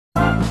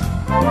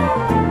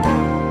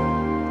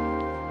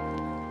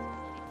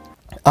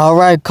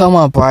Alright, come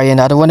on, Brian.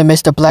 I don't want to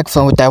miss the black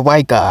phone with that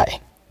white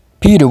guy.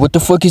 Peter, what the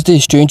fuck is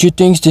this? Stranger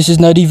Things? This is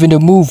not even a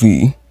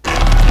movie.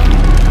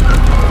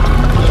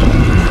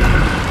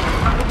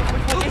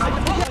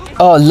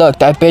 Oh, look,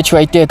 that bitch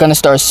right there gonna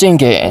start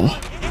singing.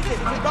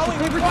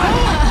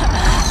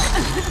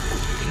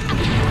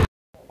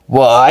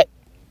 What?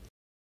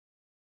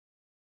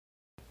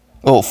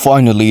 Oh,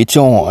 finally, it's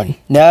on.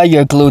 Now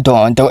you're glued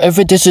on. Don't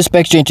ever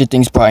disrespect Stranger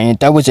Things, Brian.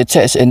 That was a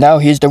test, and now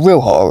here's the real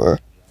horror.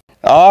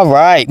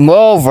 Alright,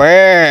 movie!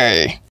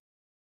 I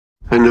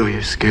know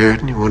you're scared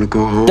and you want to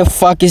go home. The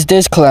fuck is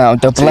this clown?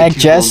 The black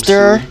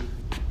jester?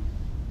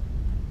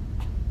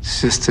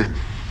 It's just a...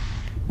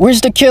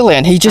 Where's the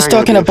killer? He's just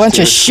talking a bunch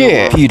of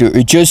shit. Peter,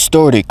 it just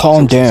started.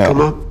 Calm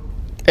down.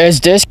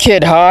 Is this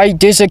kid high?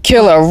 There's a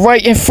killer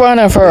right in front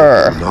of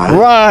her.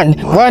 Run!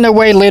 Run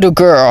away, little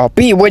girl.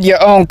 Be with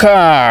your own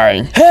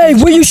kind. Hey,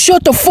 will you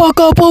shut the fuck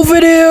up over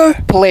there?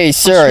 Please,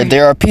 sir,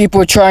 there are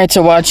people trying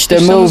to watch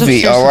the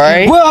movie,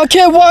 alright? Well, I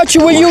can't watch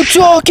it when you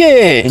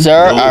talking.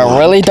 Sir, I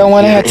really don't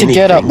want to have to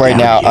get up right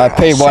now. I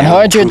paid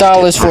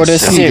 $100 for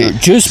this seat.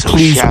 Just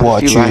please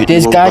watch it.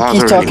 This guy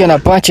keeps talking a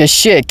bunch of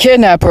shit.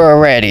 Kidnap her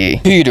already.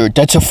 Peter,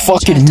 that's a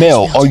fucking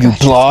male. Are you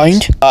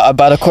blind?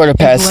 About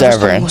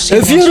 7:15.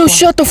 If you don't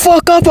shut the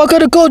fuck up, I'm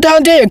gonna go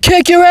down there and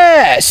kick your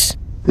ass.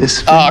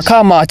 Oh,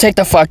 come on, take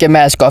the fucking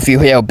mask off, you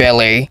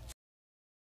hillbilly.